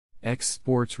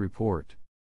Sports Report.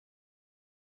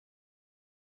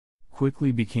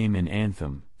 Quickly became an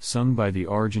anthem, sung by the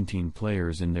Argentine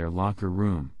players in their locker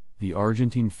room, the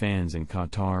Argentine fans in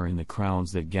Qatar and the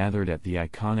crowds that gathered at the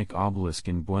iconic Obelisk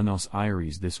in Buenos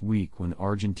Aires this week when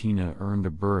Argentina earned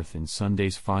a berth in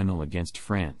Sunday's final against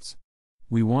France.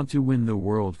 "We want to win the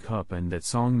World Cup and that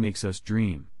song makes us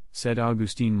dream," said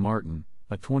Agustin Martin,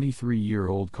 a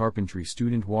 23-year-old carpentry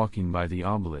student walking by the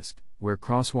Obelisk, where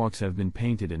crosswalks have been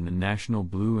painted in the national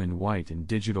blue and white and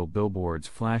digital billboards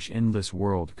flash endless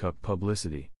World Cup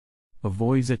publicity.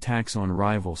 Avoids attacks on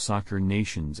rival soccer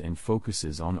nations and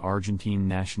focuses on Argentine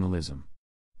nationalism.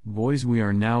 "Boys, we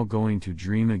are now going to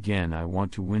dream again. I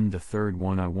want to win the third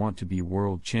one. I want to be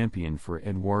world champion." For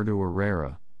Eduardo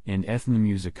Herrera, an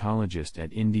ethnomusicologist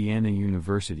at Indiana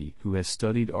University who has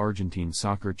studied Argentine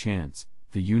soccer chants,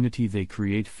 the unity they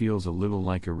create feels a little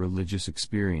like a religious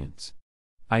experience.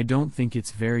 "I don't think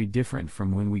it's very different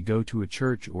from when we go to a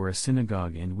church or a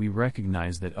synagogue and we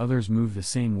recognize that others move the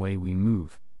same way we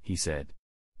move," he said.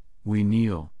 "We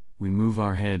kneel, we move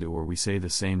our head, or we say the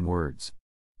same words."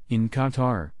 In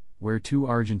Qatar, where two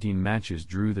Argentine matches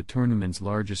drew the tournament's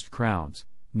largest crowds,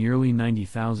 nearly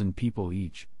 90,000 people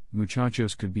each,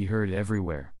 Muchachos could be heard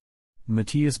everywhere.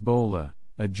 Matías Boela,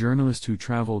 a journalist who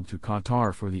traveled to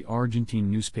Qatar for the Argentine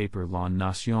newspaper La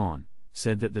Nacion,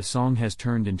 said that the song has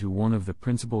turned into one of the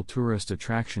principal tourist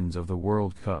attractions of the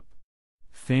World Cup.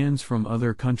 Fans from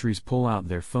other countries pull out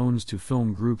their phones to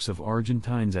film groups of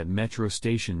Argentines at metro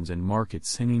stations and markets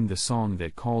singing the song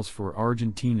that calls for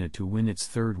Argentina to win its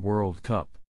third World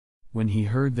Cup. "When he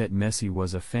heard that Messi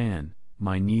was a fan,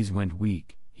 my knees went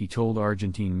weak," he told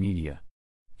Argentine media.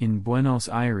 In Buenos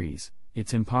Aires,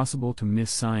 it's impossible to miss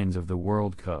signs of the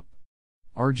World Cup.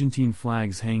 Argentine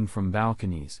flags hang from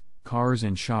balconies, cars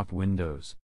and shop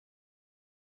windows.